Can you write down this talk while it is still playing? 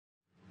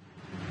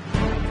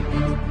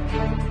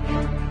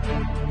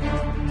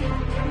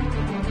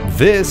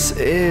This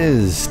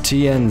is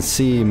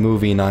TNC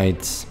Movie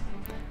Nights,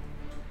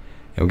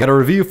 and we got a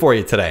review for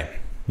you today.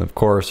 Of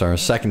course, our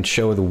second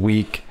show of the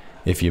week.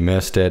 If you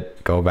missed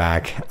it, go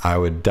back. I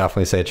would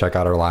definitely say check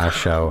out our last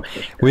show.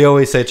 We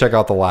always say check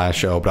out the last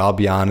show, but I'll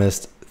be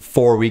honest,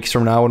 4 weeks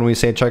from now when we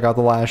say check out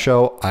the last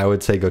show, I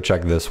would say go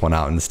check this one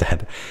out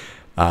instead.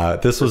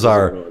 This was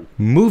our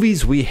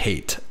Movies We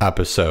Hate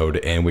episode,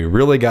 and we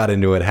really got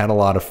into it, had a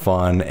lot of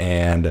fun,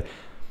 and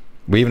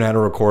we even had to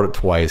record it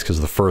twice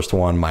because the first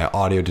one, my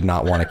audio did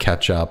not want to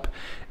catch up,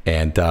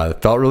 and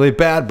it felt really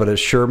bad, but it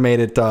sure made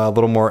it a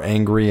little more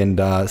angry and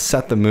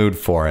set the mood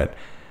for it.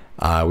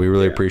 We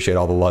really appreciate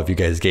all the love you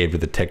guys gave to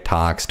the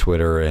TikToks,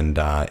 Twitter, and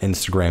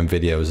Instagram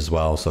videos as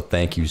well, so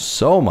thank you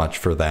so much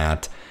for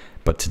that.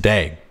 But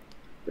today,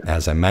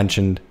 as I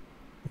mentioned,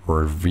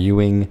 we're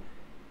reviewing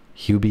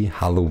Hubie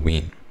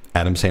Halloween,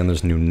 Adam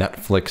Sandler's new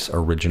Netflix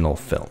original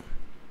film.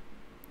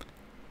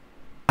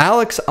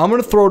 Alex, I'm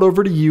going to throw it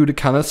over to you to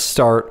kind of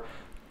start.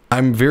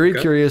 I'm very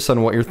curious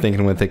on what you're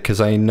thinking with it,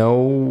 because I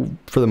know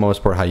for the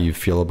most part how you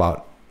feel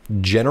about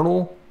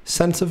general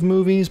sense of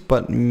movies,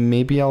 but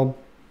maybe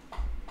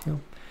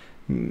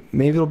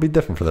maybe it'll be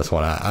different for this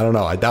one. I don't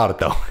know. I doubt it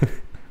though.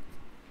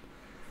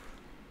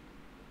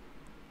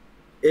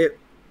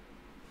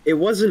 It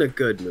wasn't a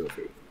good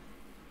movie,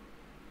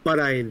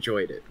 but I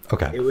enjoyed it.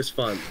 Okay. It was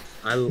fun.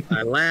 I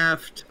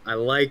laughed. I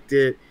liked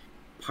it.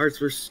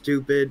 Parts were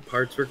stupid.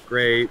 Parts were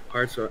great.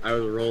 I was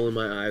rolling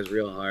my eyes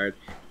real hard.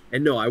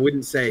 And no, I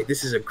wouldn't say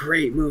this is a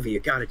great movie. You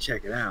got to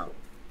check it out.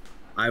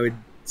 I would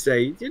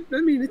say,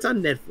 I mean, it's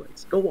on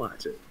Netflix. Go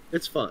watch it.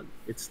 It's fun.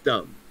 It's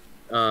dumb.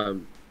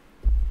 I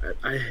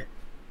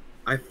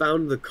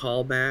found the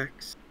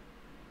callbacks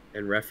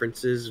and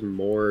references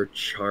more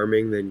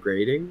charming than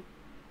grating.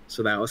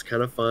 So that was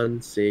kind of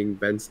fun, seeing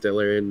Ben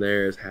Stiller in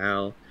there as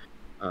Hal.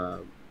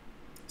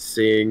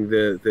 Seeing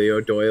the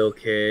O'Doyle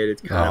kid,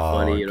 it's kind of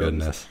funny. You know,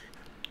 goodness.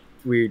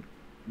 We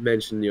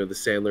mentioned, the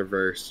Sandler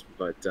verse,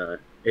 but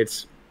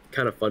it's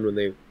kind of fun when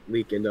they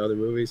leak into other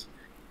movies.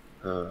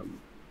 God,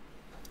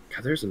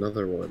 there's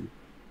another one.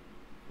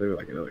 There were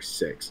like another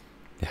 6.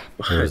 Yeah,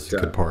 there's a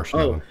good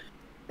portion of them.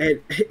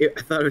 And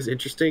I thought it was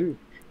interesting.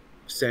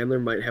 Sandler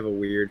might have a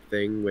weird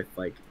thing with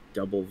like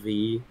double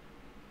V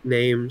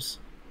names.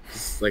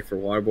 Like for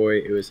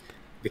Waterboy, it was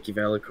Vicky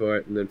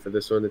Valancourt, and then for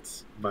this one,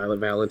 it's Violet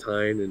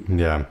Valentine. And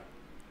yeah,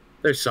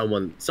 there's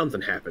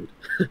something happened.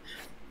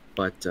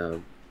 but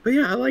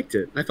yeah, I liked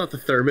it. I thought the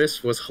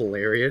thermos was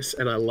hilarious,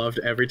 and I loved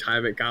every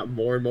time it got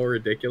more and more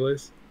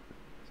ridiculous.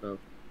 So,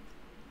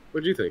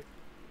 what did you think?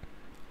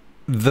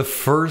 The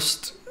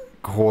first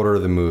quarter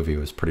of the movie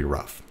was pretty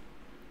rough.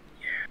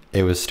 Yeah,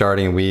 it was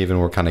starting. We even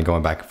were kind of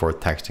going back and forth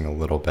texting a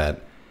little bit,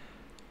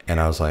 and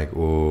I was like,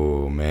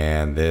 "Oh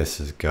man, this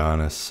is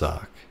gonna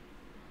suck."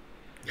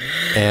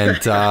 And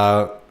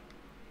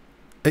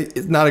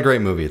it's not a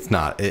great movie. It's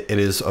not. It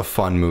is a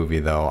fun movie,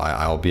 though.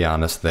 I'll be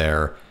honest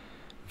there.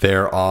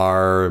 There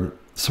are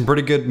some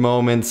pretty good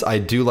moments. I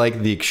do like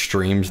the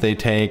extremes they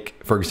take.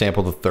 For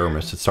example, the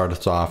thermos. It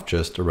starts off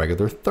just a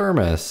regular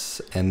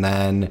thermos, and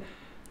then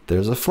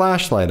there's a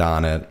flashlight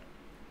on it,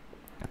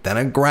 then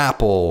a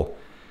grapple,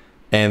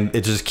 and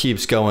it just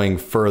keeps going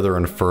further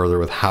and further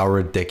with how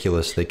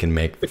ridiculous they can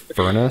make the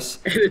furnace.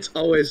 And it's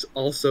always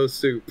also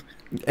soup.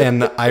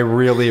 And I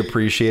really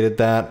appreciated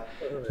that.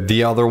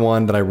 The other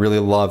one that I really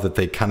love that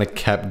they kind of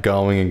kept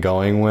going and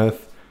going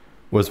with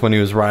was when he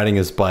was riding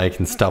his bike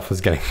and stuff was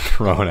getting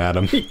thrown at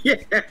him. Yeah,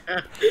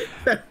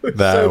 that was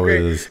so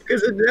great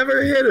because it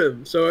never hit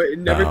him, so it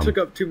never took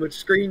up too much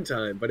screen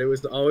time. But it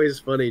was always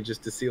funny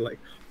just to see like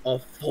a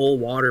full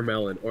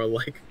watermelon or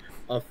like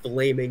a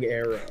flaming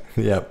arrow.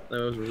 Yep, that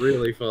was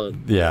really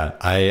fun. Yeah,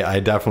 I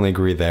definitely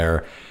agree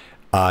there.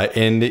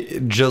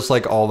 And just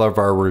like all of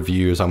our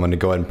reviews, I'm going to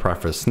go ahead and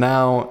preface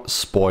now,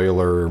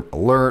 spoiler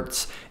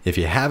alerts. If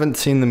you haven't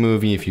seen the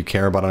movie, if you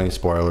care about any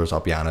spoilers, I'll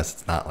be honest,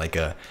 it's not like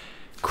a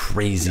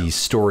crazy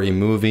story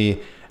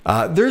movie.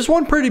 There's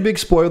one pretty big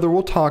spoiler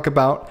we'll talk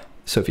about.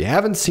 So if you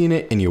haven't seen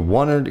it and you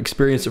want to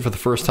experience it for the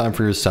first time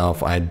for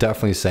yourself, I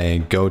definitely say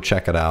go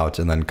check it out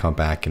and then come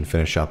back and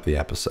finish up the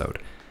episode.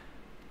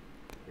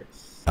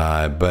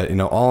 But,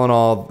 all in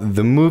all,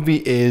 the movie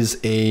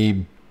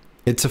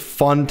it's a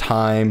fun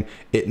time.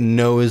 It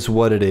knows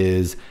what it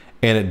is,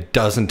 and it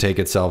doesn't take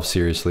itself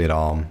seriously at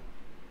all.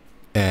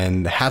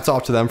 And hats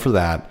off to them for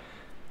that.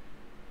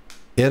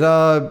 It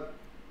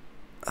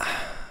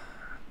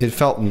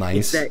felt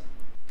nice. It's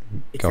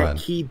that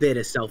key bit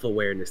of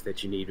self-awareness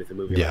that you need with a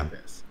movie like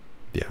this.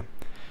 Yeah.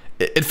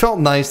 It felt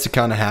nice to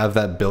kind of have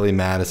that Billy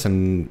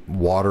Madison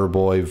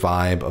Waterboy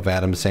vibe of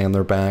Adam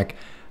Sandler back.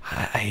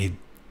 I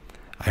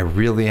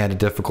really had a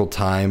difficult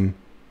time.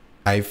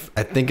 I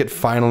think it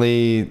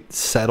finally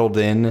settled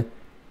in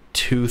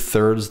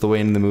 2/3 the way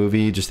into the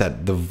movie. Just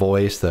that the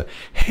voice, like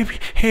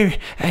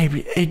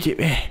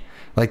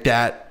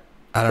that.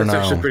 I don't know.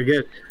 That's actually pretty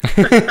good.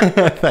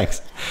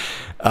 Thanks.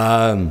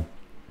 But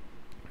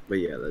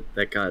yeah,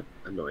 that got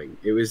annoying.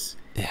 It was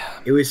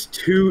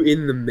too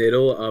in the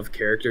middle of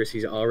characters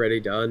he's already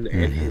done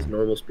and his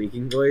normal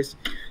speaking voice.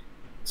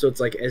 So it's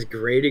like, as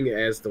grating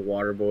as the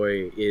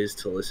Waterboy is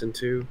to listen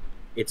to,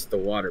 it's the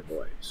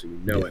Waterboy, so you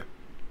know it.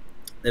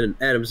 And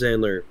Adam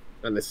Sandler,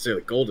 not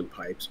necessarily golden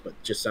pipes, but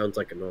just sounds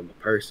like a normal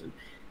person.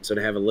 So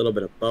to have a little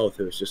bit of both,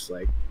 it was just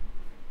like,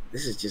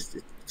 this is just,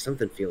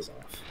 something feels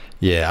off.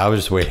 Yeah, I was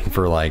just waiting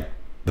for like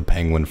the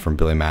Penguin from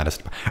Billy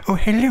Madison. Oh,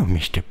 hello,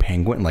 Mr.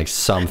 Penguin. Like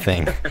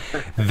something.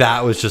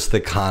 That was just the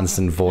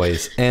constant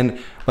voice. And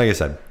like I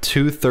said,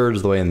 2/3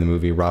 of the way in the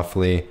movie,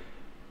 roughly,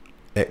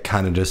 it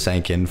kind of just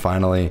sank in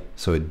finally.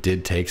 So it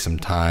did take some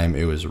time.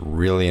 It was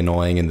really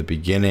annoying in the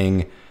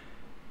beginning.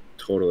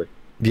 Totally.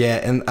 Yeah,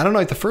 and I don't know,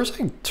 like the first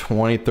like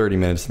 20, 30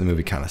 minutes of the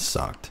movie kind of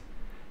sucked.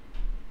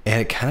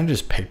 And it kind of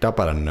just picked up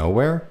out of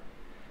nowhere.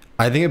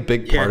 I think a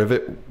big part of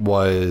it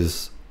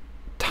was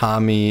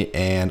Tommy,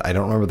 and I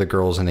don't remember the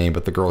girl's name,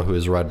 but the girl who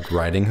is Red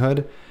Riding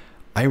Hood.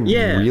 I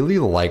really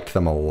liked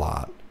them a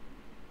lot.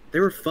 They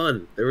were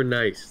fun. They were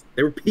nice.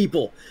 They were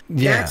people.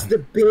 Yeah. That's the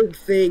big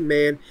thing,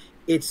 man.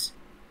 It's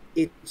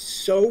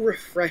so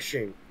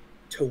refreshing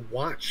to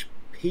watch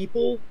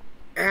people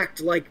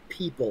act like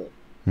people.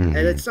 Mm-hmm.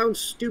 And it sounds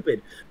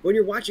stupid. When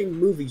you're watching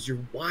movies,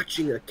 you're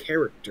watching a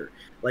character.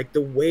 Like,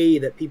 the way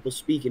that people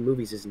speak in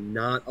movies is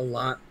not a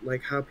lot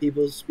like how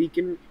people speak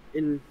in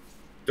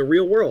the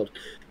real world.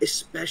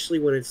 Especially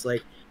when it's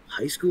like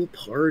high school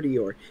party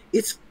or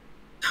it's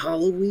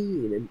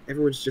Halloween and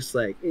everyone's just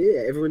like,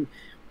 everyone.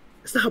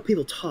 That's not how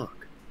people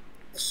talk.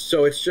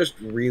 So it's just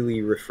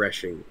really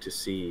refreshing to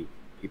see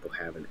people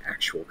have an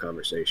actual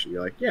conversation.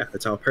 You're like, yeah,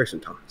 that's how a person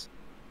talks.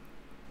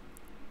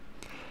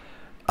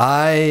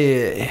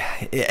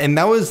 And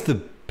that was the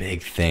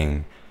big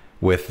thing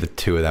with the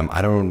two of them.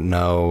 I don't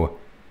know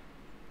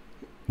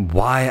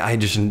why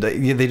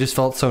they just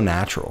felt so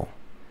natural.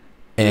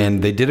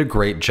 And they did a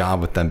great job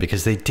with them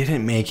because they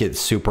didn't make it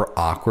super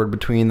awkward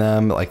between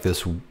them. Like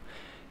this,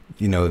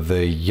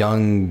 the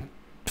young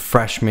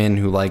freshman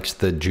who likes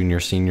the junior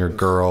senior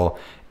girl,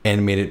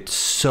 and made it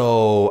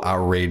so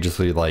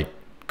outrageously like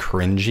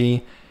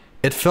cringy.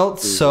 It felt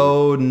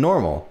so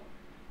normal.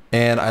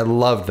 And I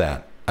loved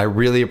that. I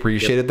really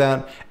appreciated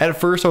that. At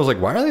first I was like,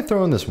 why are they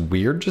throwing this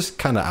weird, just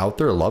kind of out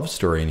there love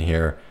story in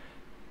here?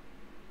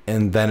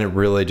 And then it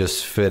really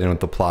just fit in with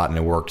the plot, and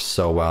it worked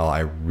so well. I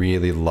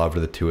really loved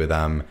the two of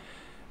them.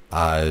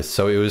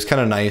 So it was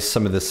kind of nice.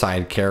 Some of the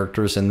side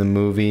characters in the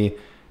movie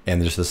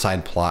and just the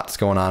side plots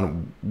going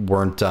on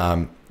weren't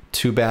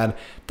too bad.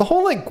 The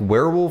whole like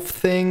werewolf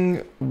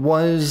thing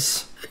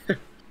was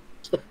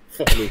so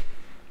funny.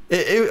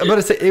 I'm about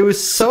to say, it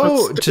was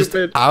so just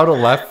out of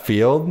left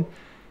field.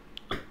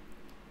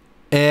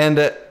 And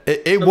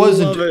it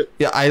wasn't. Love it.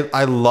 Yeah,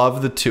 I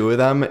love the two of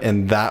them,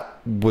 and that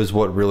was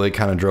what really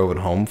kind of drove it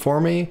home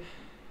for me.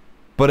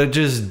 But it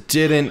just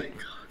didn't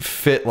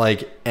fit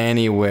like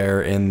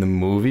anywhere in the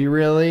movie,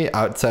 really,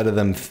 outside of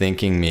them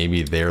thinking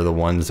maybe they're the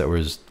ones that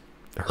was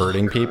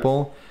hurting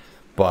people.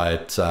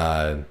 But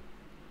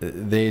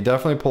they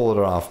definitely pulled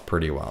it off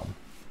pretty well.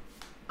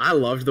 I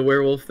loved the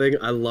werewolf thing.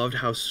 I loved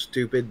how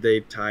stupid they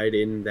tied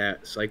in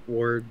that psych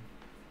ward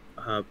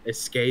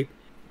escape.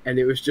 And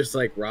it was just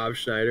like Rob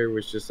Schneider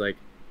was just like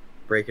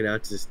breaking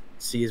out to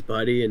see his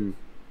buddy and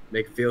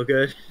make him feel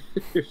good.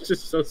 It was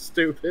just so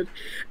stupid.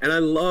 And I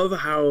love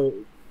how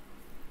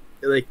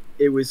like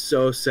it was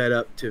so set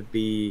up to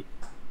be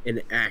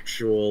an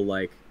actual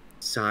like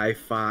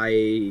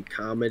sci-fi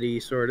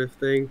comedy sort of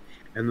thing.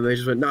 And then they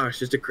just went, no, it's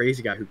just a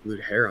crazy guy who glued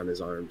hair on his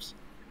arms.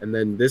 And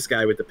then this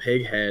guy with the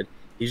pig head,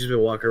 he's just been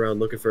walking around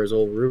looking for his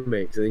old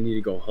roommate because they need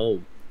to go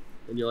home.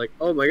 And you're like,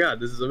 oh my God,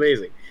 this is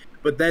amazing.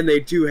 But then they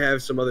do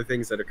have some other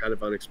things that are kind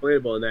of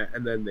unexplainable in that,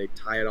 and then they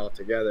tie it all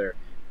together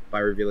by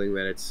revealing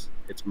that it's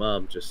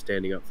mom just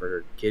standing up for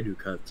her kid who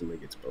constantly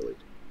gets bullied.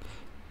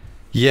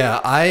 Yeah,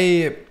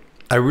 I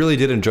really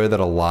did enjoy that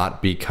a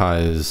lot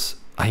because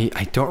I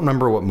don't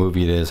remember what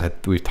movie it is.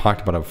 We've talked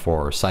about it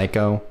before.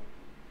 Psycho,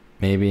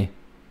 maybe?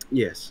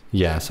 Yes.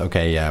 Yes,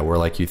 okay, yeah, where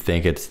like you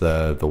think it's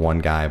the one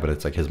guy, but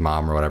it's like his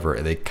mom or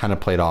whatever. They kind of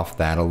played off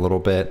that a little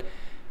bit,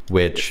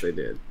 which... Yes,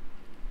 they did.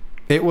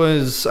 It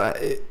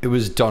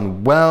was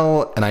done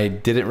well, and I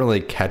didn't really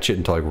catch it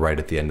until like right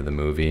at the end of the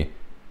movie.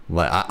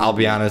 Like I'll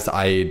be honest,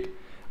 I'm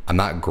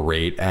not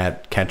great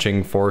at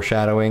catching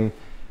foreshadowing,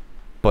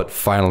 but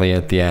finally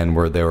at the end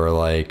where they were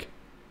like,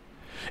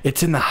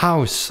 "It's in the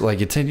house, like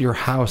it's in your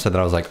house," and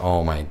then I was like,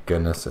 "Oh my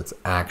goodness, it's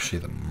actually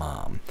the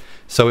mom."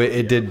 So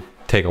it did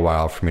take a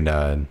while for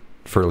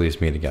at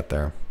least me to get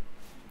there.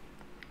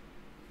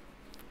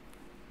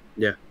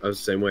 Yeah, I was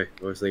the same way.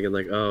 I was thinking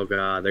like, "Oh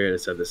God, they're gonna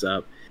set this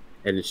up."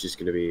 And it's just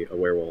going to be a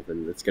werewolf,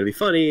 and it's going to be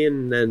funny,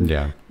 and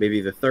then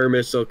maybe the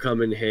thermos will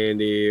come in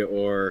handy,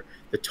 or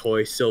the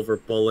toy silver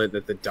bullet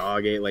that the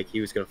dog ate, like he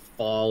was going to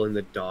fall in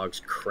the dog's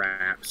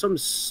crap. Some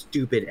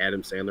stupid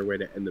Adam Sandler way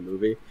to end the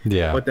movie.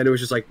 Yeah. But then it was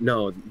just like,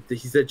 no,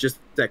 he's just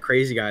that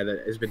crazy guy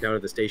that has been down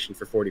at the station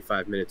for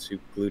 45 minutes who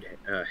glued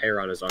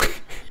hair on his arm.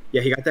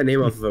 Yeah, he got that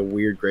name off of a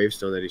weird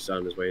gravestone that he saw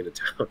on his way into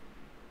town.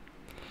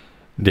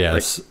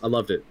 Yes. Like, I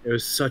loved it. It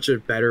was such a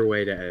better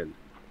way to end.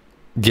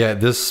 Yeah,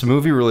 this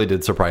movie really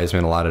did surprise me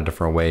in a lot of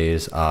different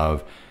ways.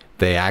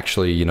 they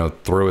actually, you know,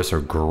 threw us a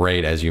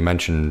great, as you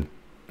mentioned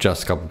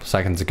just a couple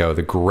seconds ago,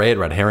 the great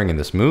red herring in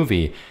this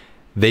movie.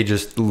 They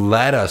just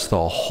led us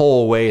the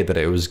whole way that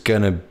it was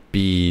going to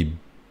be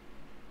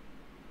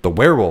the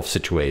werewolf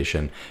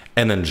situation.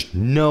 And then just,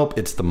 nope,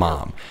 it's the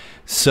mom.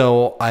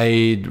 So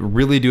I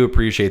really do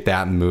appreciate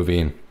that in the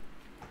movie.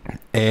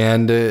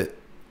 And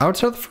I would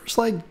say the first,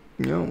 like,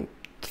 you know,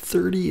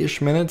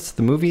 30-ish minutes,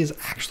 the movie is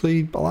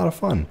actually a lot of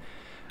fun.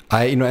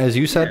 You know, as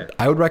you said,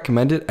 I would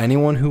recommend it.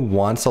 Anyone who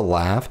wants a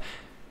laugh.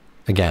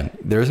 Again,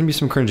 there's going to be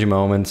some cringy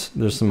moments.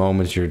 There's some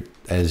moments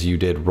as you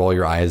did, roll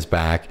your eyes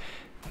back.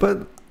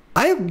 But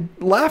I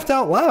laughed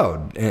out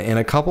loud in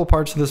a couple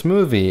parts of this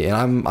movie,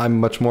 and I'm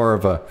much more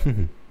of a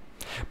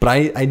but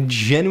I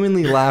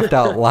genuinely laughed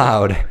out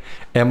loud.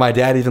 And my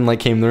dad even like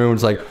came in the room and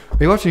was like, "Are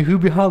you watching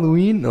Hubie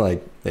Halloween?"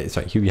 Like,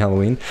 sorry, Hubie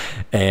Halloween.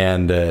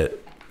 And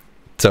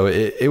so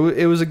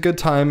it was a good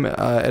time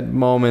at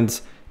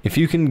moments. If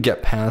you can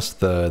get past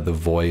the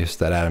voice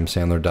that Adam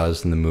Sandler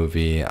does in the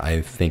movie,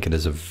 I think it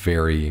is a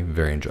very,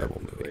 very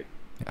enjoyable movie.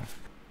 Yeah.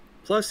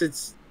 Plus,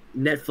 it's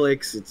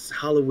Netflix, it's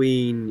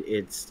Halloween,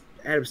 it's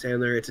Adam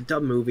Sandler, it's a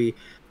dumb movie.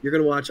 You're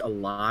going to watch a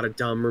lot of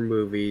dumber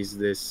movies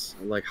this,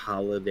 like,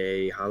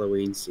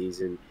 Halloween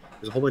season.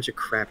 There's a whole bunch of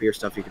crappier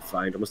stuff you can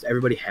find. Almost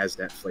everybody has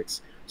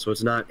Netflix, so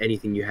it's not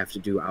anything you have to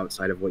do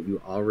outside of what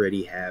you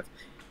already have.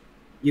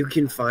 You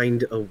can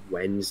find a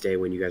Wednesday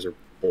when you guys are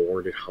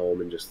bored at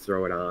home and just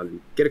throw it on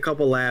and get a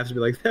couple laughs and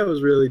be like, that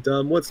was really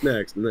dumb, what's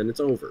next? And then it's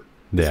over.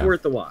 Yeah. It's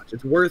worth the watch.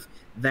 It's worth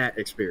that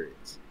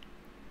experience.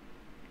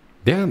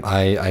 Yeah,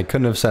 I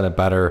couldn't have said it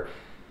better.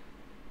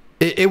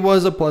 It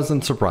was a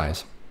pleasant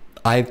surprise.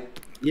 I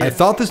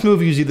thought this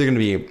movie was either going to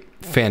be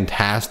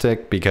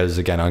fantastic because,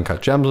 again,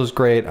 Uncut Gems was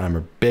great, I'm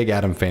a big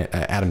Adam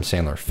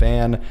Sandler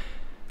fan,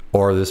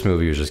 or this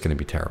movie was just going to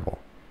be terrible.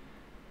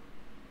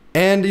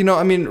 And, you know,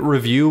 I mean,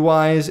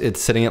 review-wise, it's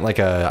sitting at like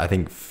I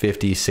think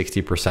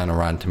 50-60% on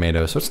Rotten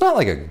Tomatoes. So it's not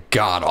like a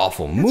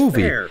god-awful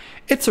movie. Fair.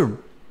 It's a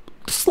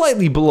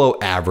slightly below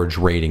average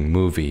rating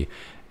movie.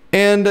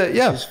 And,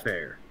 yeah,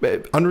 fair.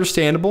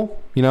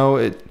 Understandable. You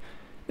know,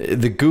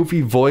 the goofy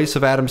voice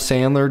of Adam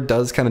Sandler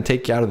does kind of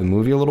take you out of the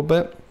movie a little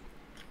bit.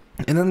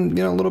 And then,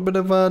 you know, a little bit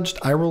of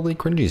just eye-rolly,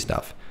 cringy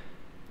stuff.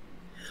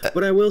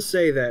 But I will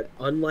say that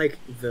unlike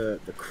the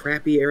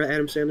crappy era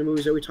Adam Sandler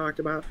movies that we talked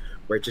about,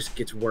 where it just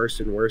gets worse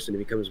and worse and it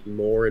becomes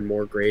more and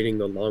more grating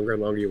the longer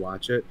and longer you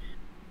watch it,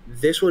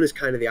 this one is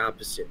kind of the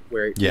opposite,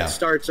 where it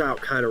starts out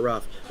kind of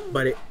rough,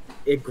 but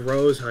it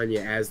grows on you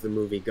as the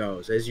movie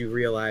goes, as you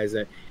realize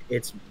that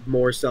it's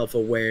more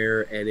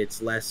self-aware and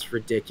it's less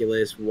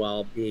ridiculous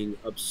while being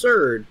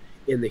absurd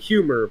in the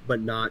humor,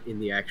 but not in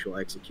the actual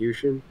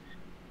execution.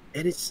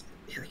 And it's,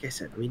 like I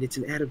said, I mean, it's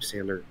an Adam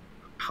Sandler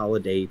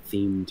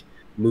holiday-themed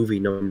movie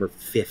number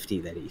 50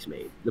 that he's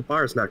made. The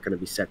bar is not going to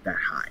be set that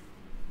high.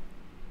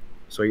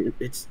 So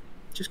it's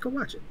just go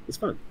watch it. It's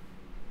fun.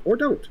 Or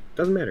don't.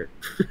 Doesn't matter.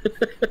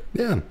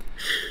 Yeah.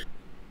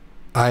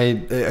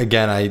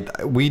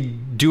 We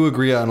do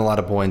agree on a lot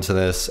of points of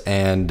this,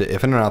 and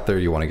if anyone out there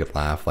you want to get a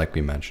laugh, like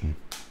we mentioned,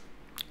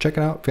 check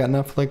it out. If you got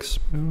Netflix,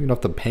 you don't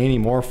have to pay any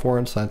more for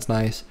it, so that's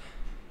nice.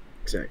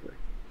 Exactly.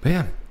 But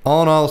yeah,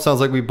 all in all, it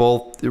sounds like we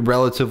both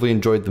relatively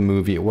enjoyed the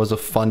movie. It was a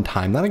fun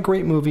time. Not a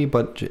great movie,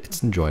 but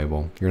it's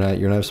enjoyable. You're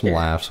gonna have some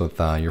laughs with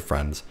your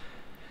friends.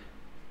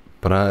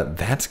 But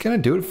that's going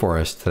to do it for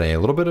us today. A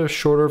little bit of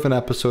shorter of an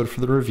episode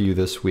for the review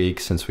this week,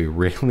 since we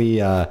really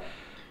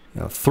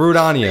threw it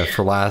on you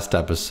for last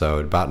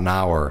episode, about an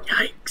hour.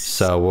 Yikes.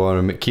 So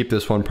we'll keep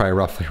this one probably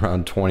roughly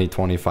around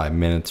 20-25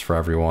 minutes for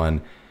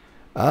everyone.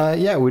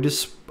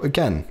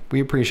 We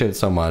appreciate it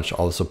so much,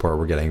 all the support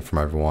we're getting from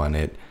everyone.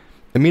 It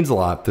means a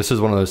lot. This is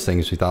one of those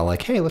things we thought,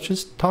 like, hey, let's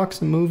just talk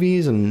some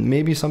movies and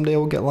maybe someday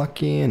we'll get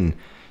lucky and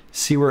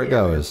see where it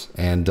goes.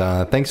 And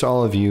thanks to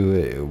all of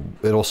you.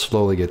 It'll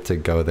slowly get to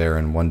go there,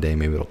 and one day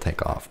maybe it'll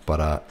take off.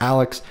 But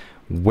Alex,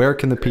 where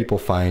can the people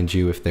find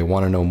you if they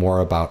want to know more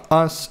about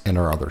us and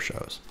our other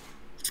shows?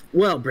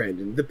 Well,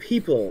 Brandon, the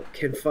people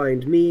can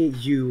find me,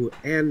 you,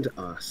 and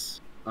us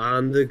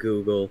on the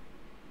Google,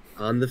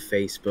 on the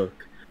Facebook,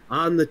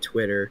 on the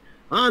Twitter,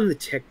 on the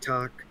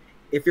TikTok.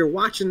 If you're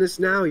watching this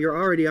now, you're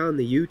already on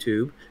the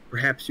YouTube.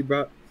 Perhaps you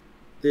brought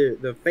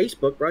the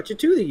Facebook brought you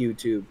to the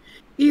YouTube.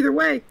 Either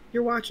way,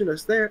 you're watching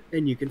us there,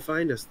 and you can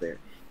find us there.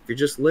 If you're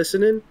just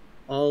listening,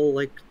 all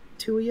like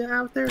two of you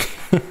out there,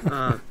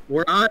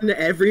 we're on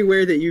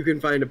everywhere that you can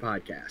find a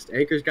podcast.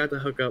 Anchor's got the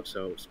hookup,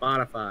 so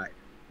Spotify,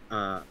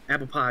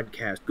 Apple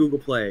Podcast, Google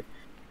Play,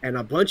 and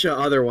a bunch of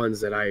other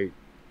ones that I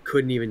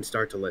couldn't even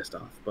start to list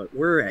off. But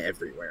we're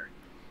everywhere.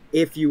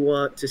 If you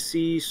want to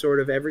see sort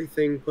of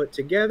everything put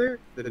together,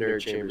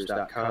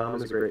 thenerdchambers.com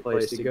is a great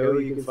place to go.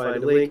 You can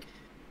find a link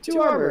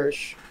to our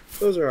merch.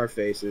 Those are our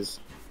faces.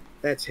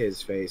 That's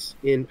his face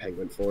in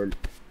penguin form.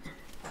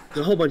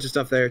 There's a whole bunch of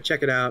stuff there.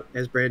 Check it out.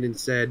 As Brandon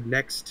said,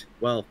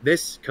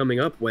 this coming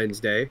up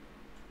Wednesday,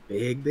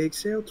 big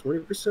sale,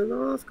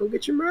 20% off. Go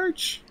get your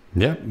merch.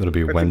 Yeah, it'll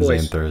be Wednesday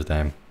and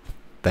Thursday.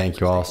 Thank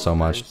you all so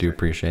much. Do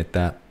appreciate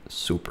that.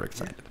 Super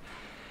excited.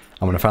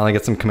 I'm going to finally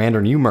get some Commander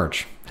New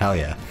merch. Hell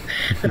yeah.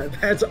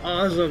 That's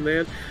awesome,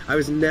 man. I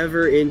was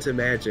never into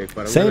Magic,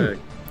 but I'm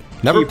Same.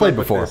 Never played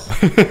before.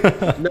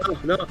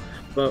 No.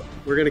 But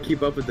we're going to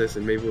keep up with this,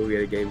 and maybe we'll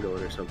get a game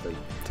going or something.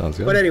 Sounds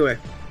good. But anyway,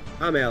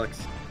 I'm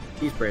Alex.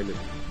 He's Brandon.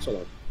 So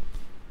long.